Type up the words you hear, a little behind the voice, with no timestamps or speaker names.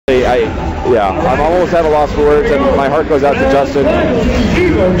I'm almost at a loss for words, and my heart goes out to Justin.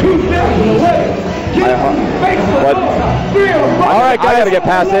 All right, guys, I gotta get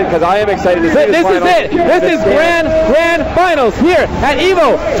past it because I am excited to see this final. This is it. This is grand finals here at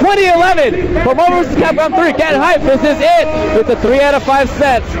EVO 2011 for Marvel vs. Capcom 3. Get hype. This is it. It's a 3 out of 5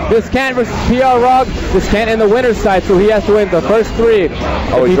 sets. Viscant versus PR Rog. Viscant in the winner's side, so he has to win the first 3.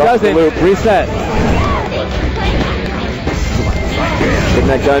 If he doesn't, reset. Getting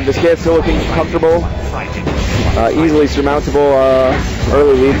that done. Viscant still looking comfortable. Easily surmountable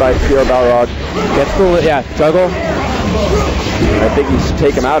early lead by PR Balrog. Gets the juggle. I think he should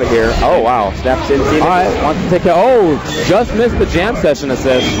take him out of here. Oh wow, snaps in. All right, wants to take it. Oh, just missed the jam session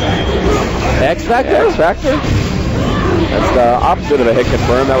assist. X Factor. X Factor. That's the opposite of a hit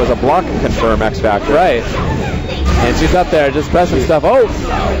confirm. That was a block and confirm X Factor. Right. And she's up there just pressing stuff. Oh,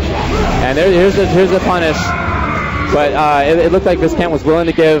 and here's the punish. But it looked like Viscant was willing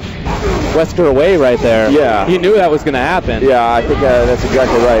to give Wesker away right there. Yeah. He knew that was going to happen. Yeah, I think that's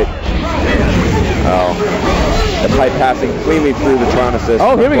exactly right. Oh. The pipe passing cleanly through the Tron assist.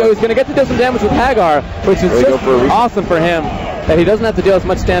 Oh, here we go. He's going to get to do some damage with Hagar, which is just awesome for him. That he doesn't have to deal as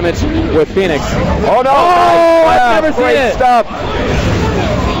much damage with Phoenix. Oh, no. Oh, I've never seen it. Stop.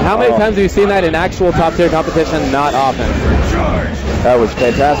 How many times have you seen that in actual top-tier competition? Not often. That was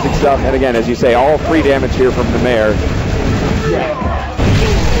fantastic stuff. And again, as you say, all free damage here from the mayor.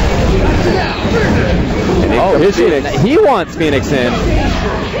 Oh, he wants Phoenix in.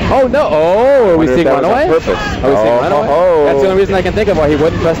 Oh, no. Oh, are we seeing Runaway? Are we seeing Runaway? That's the only reason I can think of why he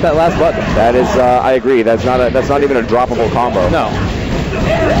wouldn't press that last button. That is, I agree. That's not even a droppable combo. No.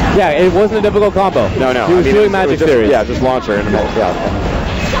 Yeah, it wasn't a difficult combo. No. He was doing Magic Series. Yeah, just launcher in the middle. Yeah.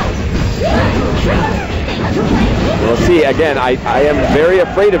 We'll see. Again, I am very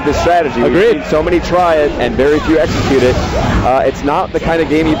afraid of this strategy. Agreed. We've seen so many try it and very few execute it. It's not the kind of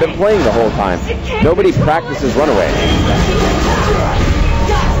game you've been playing the whole time. Nobody practices Runaway.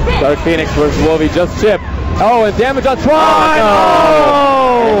 Dark Phoenix versus Wolvie just chipped. Oh, and damage on Tron!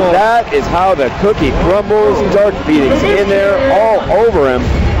 Oh, no. And that is how the cookie crumbles. Dark Phoenix in there, all over him.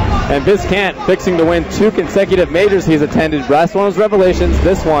 And Viscant fixing to win 2 consecutive majors he's attended. Last one was Revelations.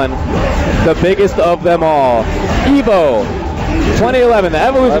 This one, the biggest of them all. EVO 2011, the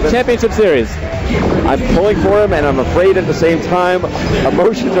Evolution Championship Series. I'm pulling for him, and I'm afraid at the same time.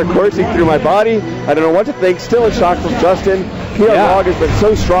 Emotions are coursing through my body. I don't know what to think. Still in shock from Justin. PR Rog has been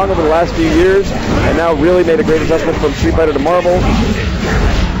so strong over the last few years, and now really made a great adjustment from Street Fighter to Marvel.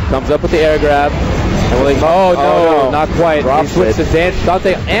 Comes up with the air grab. Oh, no, not quite. He switched to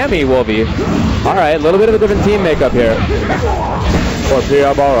Dante Amy Wolvie. All right, a little bit of a different team makeup here for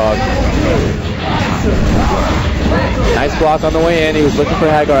PR Balrog. Nice block on the way in. He was looking for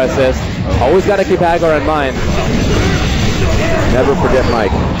Hagar assist. Always got to keep Hagar in mind. Never forget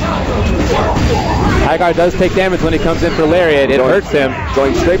Mike. Hagar does take damage when he comes in for Lariat. It hurts him.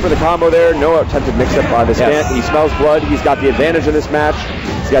 Going straight for the combo there. No attempted mix-up by Viscant. Yes. He smells blood. He's got the advantage in this match.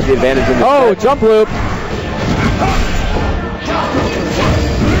 He's got the advantage in this match. Jump loop.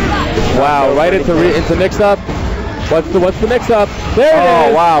 Wow, right into mix-up. What's the mix-up? There it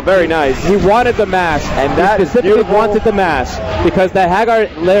is. Oh, wow, very nice. He wanted the mash, and that specifically wanted the mash because that Hagar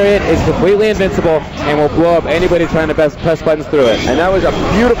Lariat is completely invincible and will blow up anybody trying to press buttons through it. And that was a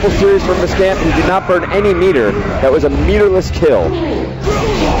beautiful series from Viscant. He did not burn any meter. That was a meterless kill.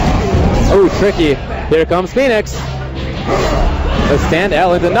 Oh, tricky. Here comes Phoenix. The stand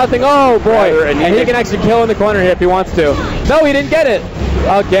L into nothing. Oh, boy. And he can actually kill in the corner here if he wants to. No, he didn't get it.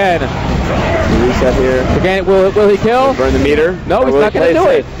 Again. Reset here. Again, will he kill? Burn the meter? No, he's not going to do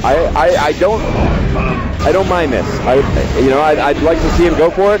it. I don't mind this. I'd like to see him go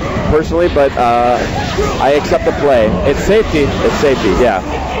for it personally, but I accept the play. It's safety. It's safety. Yeah.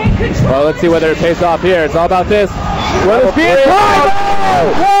 Well, let's see whether it pays off here. It's all about this. Will it be a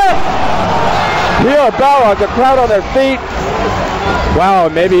PR Balrog, the crowd on their feet. Wow,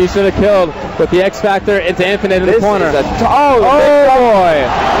 maybe he should have killed with the X Factor into Infinite in the corner. Oh boy.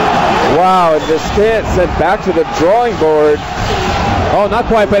 Wow, and Viscant sent back to the drawing board. Oh, not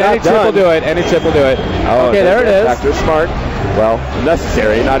quite, but any chip will do it. Any chip will do it. Oh, okay, there it is. Factor smart. Well,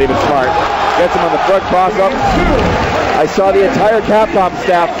 necessary, not even smart. Gets him on the front cross up. I saw the entire Capcom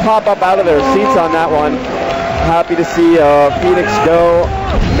staff pop up out of their seats on that one. Happy to see Phoenix go.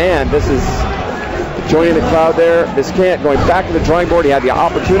 Man, this is joining the crowd there. Viscant going back to the drawing board. He had the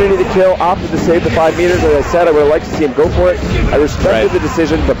opportunity to kill, opted to save the 5 meters. As I said, I would have liked to see him go for it. I respected the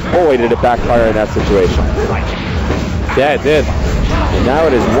decision, but boy, did it backfire in that situation. Yeah, it did. And now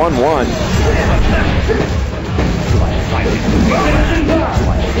it is 1-1.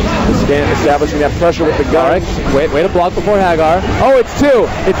 Viscant establishing that pressure with the gun. Wait to block before Hagar. Oh, it's two.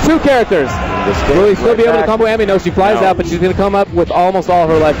 It's two characters. Will he still be able to combo Emmy? No, she flies out, but she's going to come up with almost all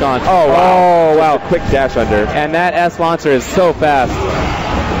her life gone. Oh, wow. Oh, wow. Just a quick dash under. And that S launcher is so fast.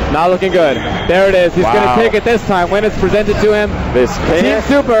 Not looking good. There it is. He's going to take it this time when it's presented to him. Viscant Team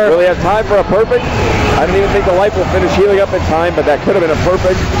Super. Really has time for a perfect. I don't even think the life will finish healing up in time, but that could have been a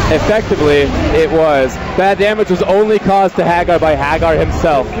perfect. Effectively, it was. That damage was only caused to Hagar by Hagar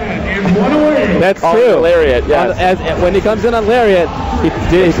himself. That's true. Lariat, yes. When he comes in on Lariat,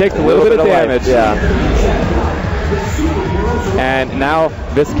 he takes a little bit of damage. Yeah. And now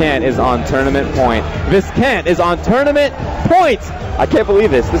Viscant is on tournament point. Viscant is on tournament point. I can't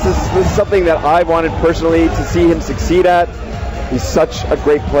believe this. This is something that I wanted personally to see him succeed at. He's such a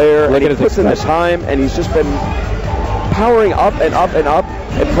great player, and he puts in the time, and he's just been powering up and up and up,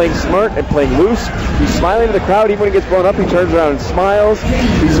 and playing smart and playing loose. He's smiling to the crowd. Even when he gets blown up, he turns around and smiles.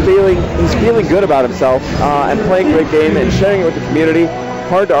 He's feeling good about himself, and playing a great game and sharing it with the community.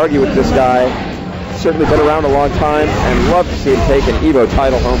 Hard to argue with this guy. Certainly been around a long time, and love to see him take an EVO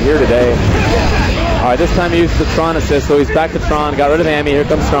title home here today. All right, this time he uses the Tron assist, so he's back to Tron. Got rid of Amy. Here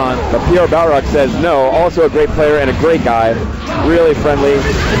comes Tron. But PR Balrog says no. Also a great player and a great guy. Really friendly.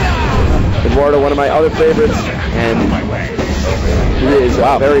 Eduardo, one of my other favorites, and he is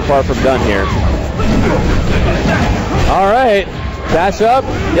very far from done here. All right. Dash up.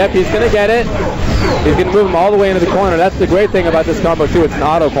 Yep, he's going to get it. He's going to move him all the way into the corner. That's the great thing about this combo, too. It's an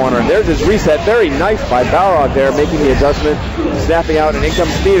auto corner. There's his reset. Very nice by Balrog there, making the adjustment. Snapping out, and in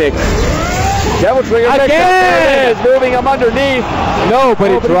comes Phoenix. Devil Trigger again! Moving him underneath. No,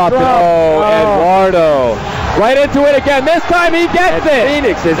 but he dropped it. Oh, Eduardo. Right into it again. This time he gets it.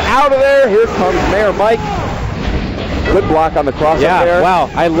 Phoenix is out of there. Here comes Mayor Mike. Good block on the cross up there. Wow.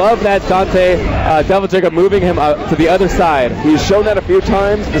 I love that Dante Devil Trigger moving him to the other side. He's shown that a few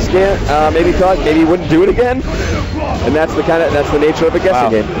times. Viscant maybe thought maybe he wouldn't do it again. And that's the nature of a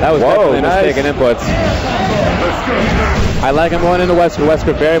guessing game. That was definitely mistaken inputs. I like him going into Wesker.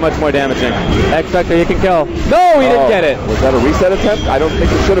 Wesker very much more damaging. X-Factor, he can kill. No, he didn't get it. Was that a reset attempt? I don't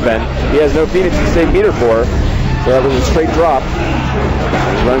think it should have been. He has no Phoenix to save meter for, so that was a straight drop.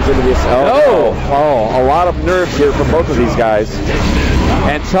 He runs into this. A lot of nerves here from both of these guys.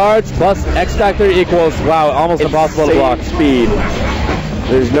 And charge plus X-Factor equals, almost impossible to block. Speed.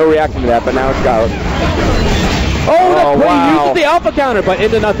 There's no reacting to that, but now it's out. Oh, he uses the alpha counter, but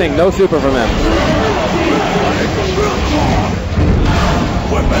into nothing. No super from him.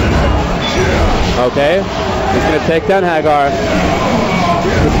 Okay, he's going to take down Hagar.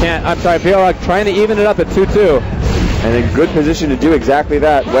 Balrog trying to even it up at 2-2. And in good position to do exactly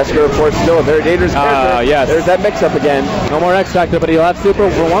that. Wesker, of course, still a very dangerous character. Yes. There's that mix-up again. No more X-Factor, but he'll have super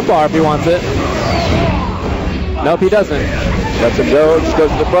for one bar if he wants it. Nope, he doesn't. Lets him go, just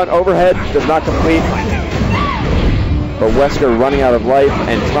goes to the front, overhead, does not complete. But Wesker running out of life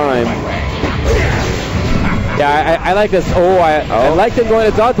and time. Yeah, I like this. I liked him going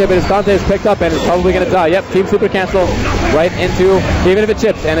to Dante, but his Dante is picked up and is probably going to die. Yep, team super cancel right into, even if it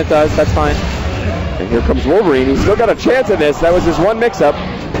chips, and it does, that's fine. And here comes Wolverine. He's still got a chance in this. That was his one mix-up.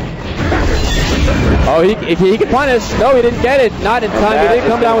 Oh, he can punish. No, he didn't get it. Not in time. He didn't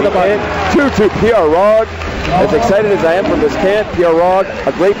come down with a button. 2-2 PR Rog. As excited as I am for Viscant, PR Rog,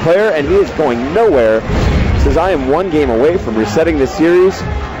 a great player, and he is going nowhere. Says I am one game away from resetting this series.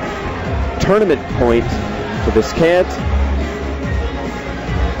 Tournament point for Viscant.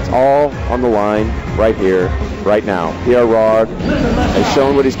 It's all on the line right here, right now. PR Rog has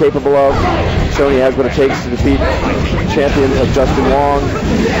shown what he's capable of, shown he has what it takes to defeat champion of Justin Wong.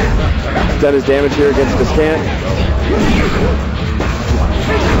 He's done his damage here against Viscant.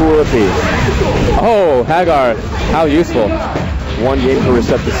 Who will it be? Oh, Hagar, how useful. One game to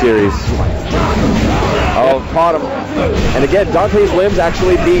reset the series. Oh, caught him. And again, Dante's limbs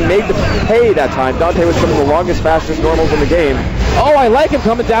actually being made to pay that time. Dante was some of the longest, fastest normals in the game. Oh, I like him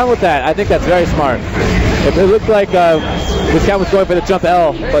coming down with that. I think that's very smart. It looked like Viscant was going for the jump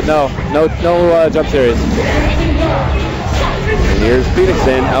L, but no jump series. And here's Phoenix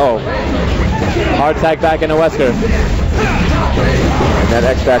in. Oh. Hard tag back into Wesker. And that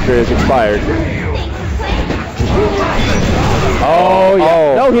X Factor is expired. Oh,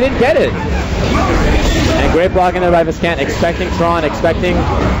 yeah. No, he didn't get it. And great blocking there by Viscant, expecting Tron, expecting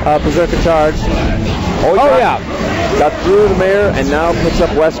Berserker charge. Oh yeah. Got through the Mayor and now picks up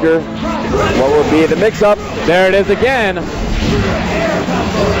Wesker. What will be the mix-up? There it is again.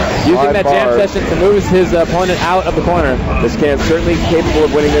 Using that jam session to move his opponent out of the corner. Viscant certainly capable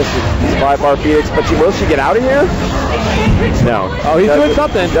of winning this. He's 5-bar Phoenix, but will she get out of here? No. Oh, he's doing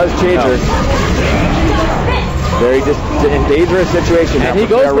something. Does change her. Very dangerous situation. And he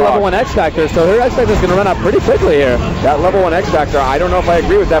goes for level 1 X Factor, so her X Factor is going to run out pretty quickly here. That level 1 X Factor, I don't know if I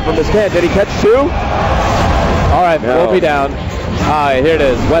agree with that from Viscant. Did he catch 2? All right, no. we'll be down. All right, here it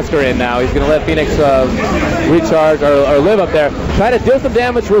is. Wesker in now. He's going to let Phoenix recharge or live up there. Try to deal some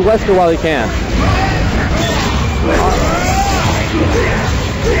damage with Wesker while he can.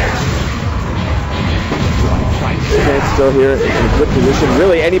 Viscant still here in a good position.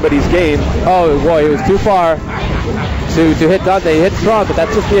 Really anybody's game. Oh boy, he was too far to hit Dante. He hit strong, but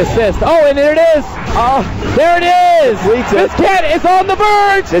that's just the assist. Oh, and there it is. There it is. Viscant is on the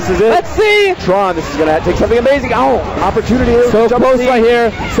verge. This is it. Let's see. Tron, this is going to take something amazing. Oh, opportunity. So close right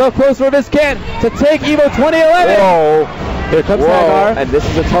here. So close for Viscant to take Evo 2011. Whoa. Here comes Hagar. And this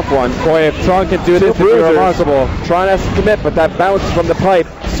is a tough one. Boy, if Tron can do this, it'd be remarkable. Tron has to commit, but that bounce from the pipe,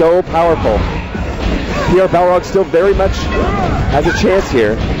 so powerful. PR Balrog still very much has a chance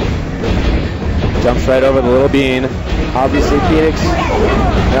here. Jumps right over the little bean. Obviously, Phoenix,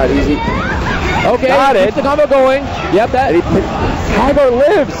 not easy. Okay, got it. Keeps the combo going. Yep, that. Hagar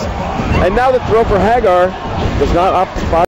lives. And now the throw for Hagar does not opt spot.